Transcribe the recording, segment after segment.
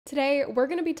Today, we're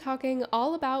going to be talking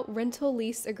all about rental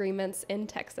lease agreements in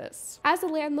Texas. As a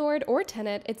landlord or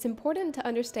tenant, it's important to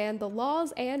understand the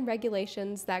laws and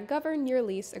regulations that govern your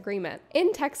lease agreement.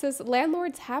 In Texas,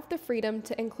 landlords have the freedom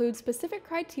to include specific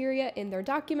criteria in their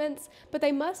documents, but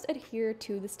they must adhere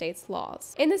to the state's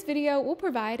laws. In this video, we'll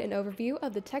provide an overview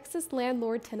of the Texas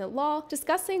Landlord Tenant Law,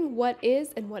 discussing what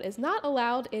is and what is not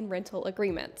allowed in rental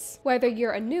agreements. Whether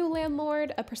you're a new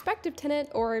landlord, a prospective tenant,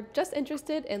 or just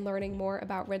interested in learning more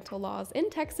about rental laws in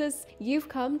Texas, you've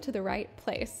come to the right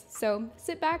place. So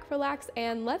sit back, relax,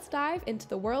 and let's dive into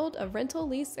the world of rental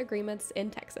lease agreements in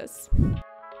Texas.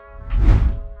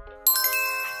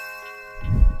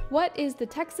 What is the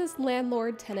Texas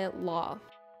Landlord Tenant Law?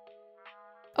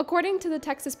 According to the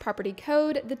Texas Property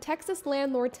Code, the Texas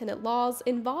Landlord Tenant laws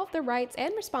involve the rights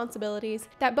and responsibilities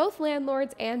that both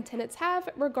landlords and tenants have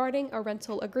regarding a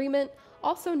rental agreement,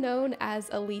 also known as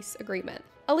a lease agreement.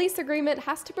 A lease agreement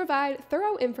has to provide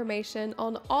thorough information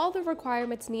on all the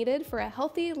requirements needed for a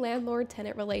healthy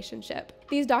landlord-tenant relationship.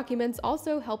 These documents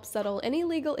also help settle any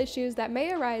legal issues that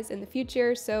may arise in the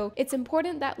future, so it's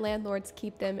important that landlords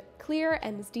keep them clear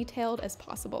and as detailed as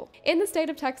possible. In the state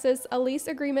of Texas, a lease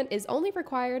agreement is only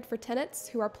required for tenants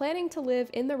who are planning to live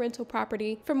in the rental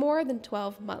property for more than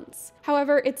 12 months.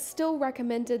 However, it's still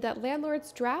recommended that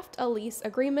landlords draft a lease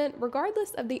agreement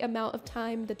regardless of the amount of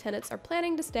time the tenants are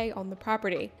planning to stay on the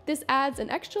property. This adds an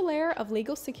extra layer of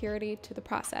legal security to the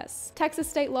process. Texas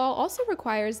state law also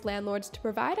requires landlords to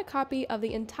provide a copy of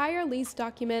the entire lease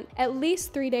document at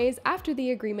least 3 days after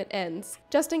the agreement ends,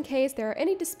 just in case there are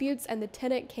any disputes and the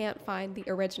tenant can't find the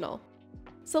original.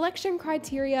 Selection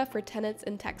criteria for tenants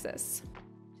in Texas.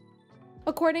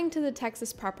 According to the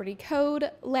Texas Property Code,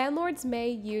 landlords may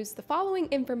use the following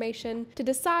information to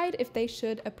decide if they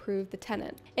should approve the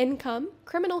tenant: income,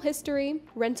 criminal history,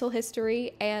 rental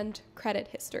history, and credit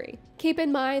history. Keep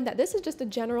in mind that this is just a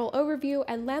general overview,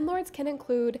 and landlords can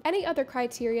include any other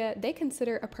criteria they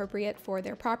consider appropriate for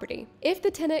their property. If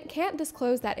the tenant can't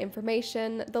disclose that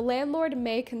information, the landlord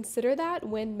may consider that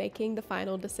when making the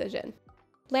final decision.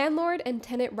 Landlord and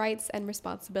tenant rights and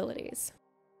responsibilities.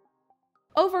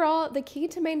 Overall, the key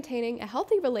to maintaining a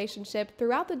healthy relationship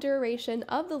throughout the duration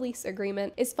of the lease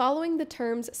agreement is following the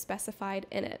terms specified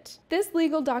in it. This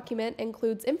legal document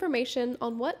includes information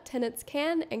on what tenants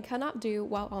can and cannot do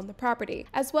while on the property,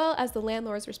 as well as the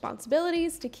landlord's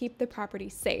responsibilities to keep the property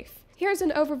safe. Here's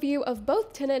an overview of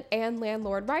both tenant and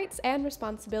landlord rights and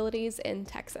responsibilities in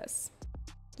Texas.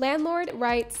 Landlord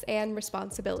rights and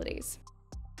responsibilities.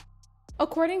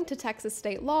 According to Texas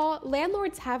state law,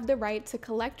 landlords have the right to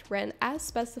collect rent as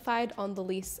specified on the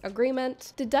lease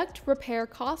agreement, deduct repair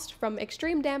costs from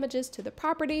extreme damages to the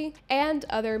property, and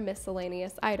other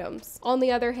miscellaneous items. On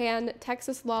the other hand,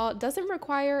 Texas law doesn't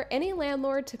require any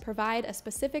landlord to provide a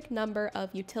specific number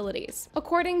of utilities.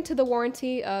 According to the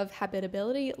warranty of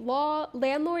habitability law,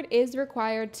 landlord is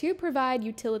required to provide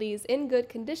utilities in good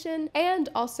condition and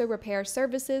also repair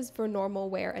services for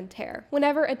normal wear and tear.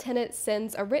 Whenever a tenant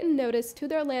sends a written notice to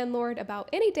their landlord about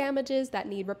any damages that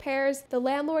need repairs, the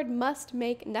landlord must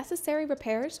make necessary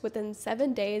repairs within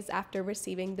 7 days after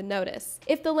receiving the notice.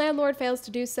 If the landlord fails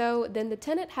to do so, then the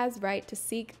tenant has right to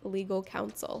seek legal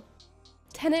counsel.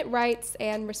 Tenant rights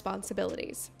and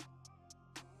responsibilities.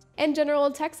 In general,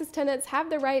 Texas tenants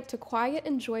have the right to quiet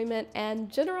enjoyment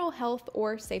and general health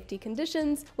or safety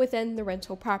conditions within the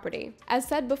rental property. As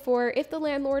said before, if the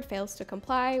landlord fails to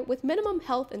comply with minimum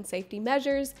health and safety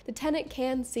measures, the tenant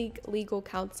can seek legal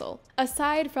counsel.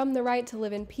 Aside from the right to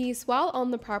live in peace while on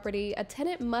the property, a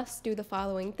tenant must do the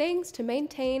following things to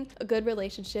maintain a good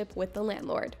relationship with the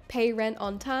landlord: pay rent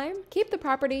on time, keep the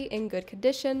property in good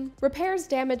condition, repairs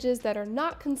damages that are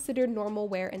not considered normal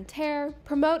wear and tear,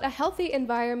 promote a healthy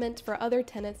environment for other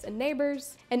tenants and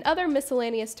neighbors, and other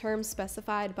miscellaneous terms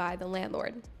specified by the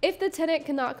landlord. If the tenant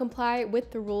cannot comply with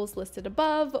the rules listed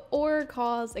above or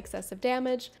cause excessive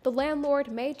damage, the landlord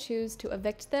may choose to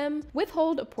evict them,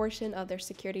 withhold a portion of their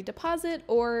security deposit,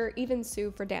 or even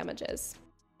sue for damages.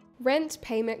 Rent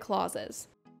payment clauses.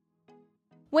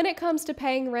 When it comes to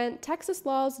paying rent, Texas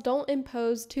laws don't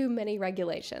impose too many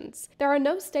regulations. There are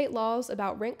no state laws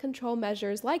about rent control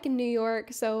measures like in New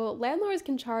York, so landlords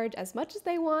can charge as much as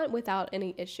they want without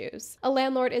any issues. A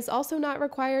landlord is also not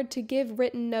required to give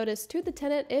written notice to the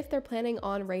tenant if they're planning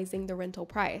on raising the rental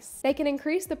price. They can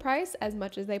increase the price as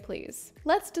much as they please.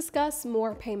 Let's discuss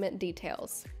more payment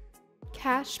details.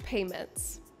 Cash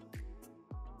payments.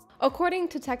 According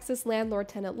to Texas landlord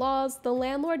tenant laws, the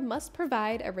landlord must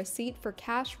provide a receipt for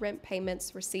cash rent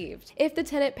payments received. If the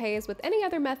tenant pays with any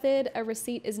other method, a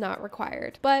receipt is not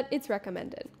required, but it's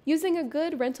recommended. Using a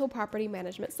good rental property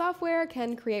management software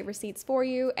can create receipts for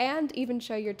you and even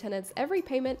show your tenants every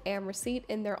payment and receipt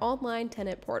in their online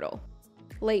tenant portal.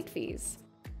 Late fees.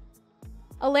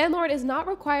 A landlord is not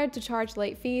required to charge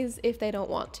late fees if they don't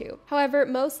want to. However,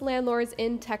 most landlords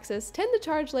in Texas tend to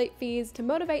charge late fees to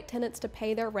motivate tenants to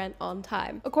pay their rent on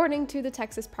time. According to the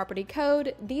Texas Property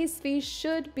Code, these fees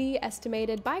should be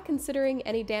estimated by considering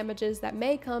any damages that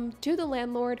may come to the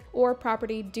landlord or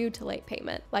property due to late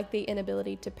payment, like the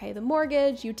inability to pay the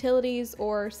mortgage, utilities,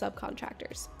 or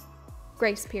subcontractors.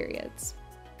 Grace periods.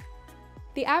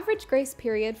 The average grace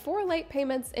period for late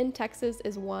payments in Texas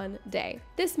is 1 day.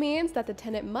 This means that the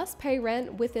tenant must pay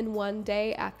rent within 1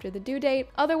 day after the due date,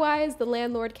 otherwise the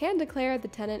landlord can declare the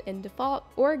tenant in default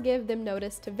or give them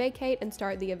notice to vacate and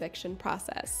start the eviction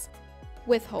process.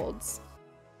 Withholds.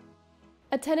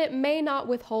 A tenant may not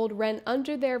withhold rent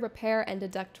under their repair and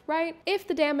deduct right if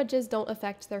the damages don't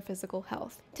affect their physical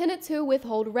health. Tenants who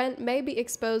withhold rent may be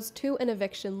exposed to an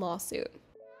eviction lawsuit.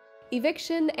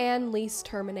 Eviction and lease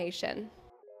termination.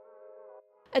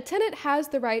 A tenant has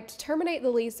the right to terminate the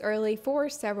lease early for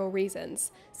several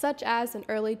reasons, such as an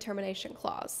early termination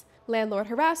clause, landlord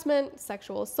harassment,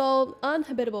 sexual assault,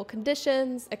 unhabitable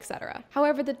conditions, etc.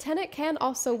 However, the tenant can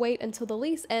also wait until the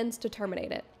lease ends to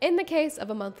terminate it. In the case of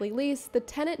a monthly lease, the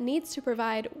tenant needs to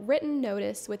provide written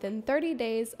notice within 30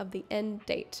 days of the end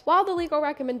date. While the legal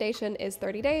recommendation is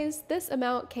 30 days, this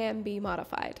amount can be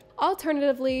modified.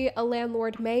 Alternatively, a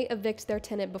landlord may evict their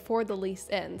tenant before the lease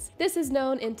ends. This is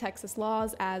known in Texas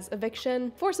laws as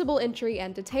eviction, forcible entry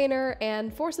and detainer,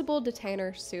 and forcible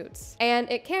detainer suits. And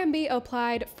it can be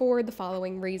applied for the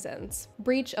following reasons: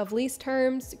 breach of lease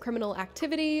terms, criminal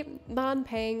activity,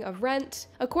 non-paying of rent.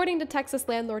 According to Texas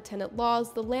landlord tenant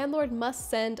laws, the landlord must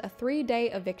send a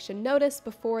 3-day eviction notice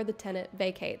before the tenant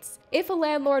vacates. If a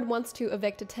landlord wants to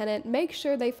evict a tenant, make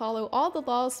sure they follow all the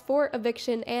laws for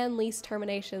eviction and lease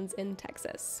terminations in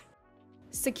Texas.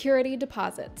 Security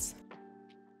deposits.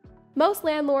 Most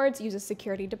landlords use a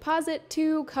security deposit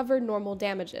to cover normal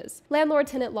damages.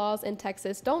 Landlord-tenant laws in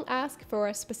Texas don't ask for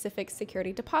a specific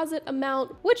security deposit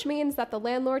amount, which means that the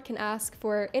landlord can ask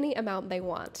for any amount they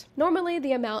want. Normally,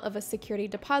 the amount of a security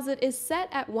deposit is set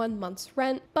at 1 month's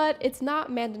rent, but it's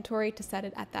not mandatory to set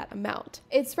it at that amount.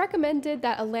 It's recommended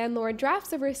that a landlord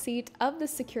drafts a receipt of the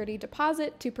security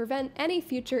deposit to prevent any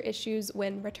future issues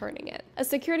when returning it. A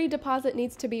security deposit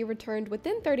needs to be returned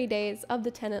within 30 days of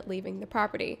the tenant leaving the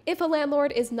property. If a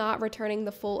landlord is not returning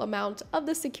the full amount of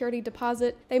the security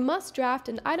deposit, they must draft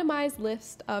an itemized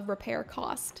list of repair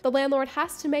costs. The landlord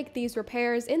has to make these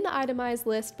repairs in the itemized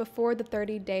list before the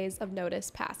 30 days of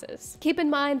notice passes. Keep in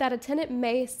mind that a tenant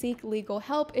may seek legal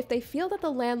help if they feel that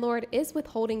the landlord is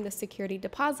withholding the security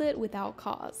deposit without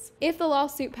cause. If the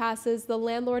lawsuit passes, the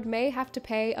landlord may have to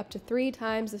pay up to 3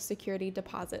 times the security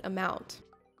deposit amount.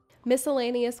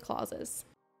 Miscellaneous clauses.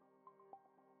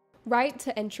 Right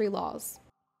to entry laws.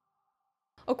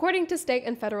 According to state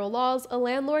and federal laws, a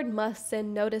landlord must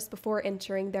send notice before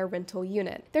entering their rental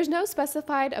unit. There's no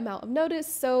specified amount of notice,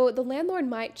 so the landlord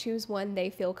might choose one they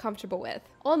feel comfortable with.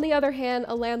 On the other hand,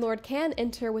 a landlord can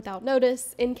enter without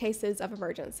notice in cases of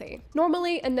emergency.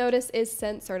 Normally, a notice is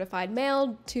sent certified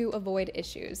mail to avoid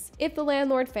issues. If the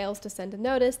landlord fails to send a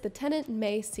notice, the tenant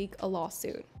may seek a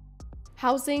lawsuit.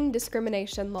 Housing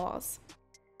discrimination laws.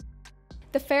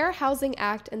 The Fair Housing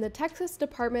Act and the Texas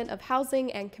Department of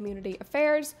Housing and Community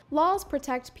Affairs laws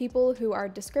protect people who are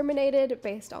discriminated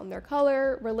based on their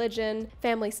color, religion,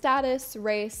 family status,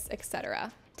 race,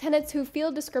 etc. Tenants who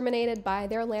feel discriminated by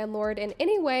their landlord in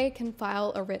any way can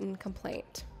file a written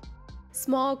complaint.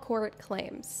 Small court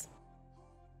claims.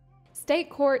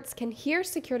 State courts can hear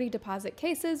security deposit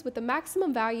cases with a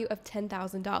maximum value of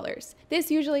 $10,000. This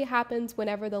usually happens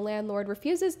whenever the landlord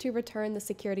refuses to return the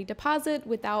security deposit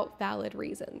without valid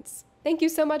reasons. Thank you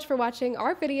so much for watching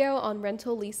our video on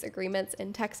rental lease agreements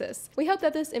in Texas. We hope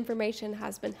that this information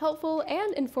has been helpful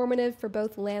and informative for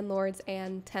both landlords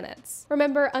and tenants.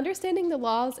 Remember, understanding the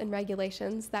laws and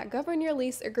regulations that govern your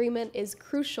lease agreement is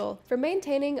crucial for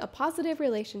maintaining a positive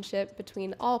relationship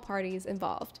between all parties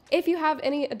involved. If you have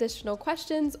any additional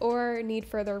questions or need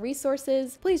further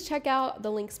resources, please check out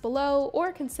the links below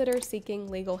or consider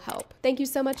seeking legal help. Thank you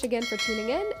so much again for tuning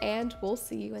in, and we'll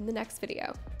see you in the next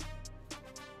video.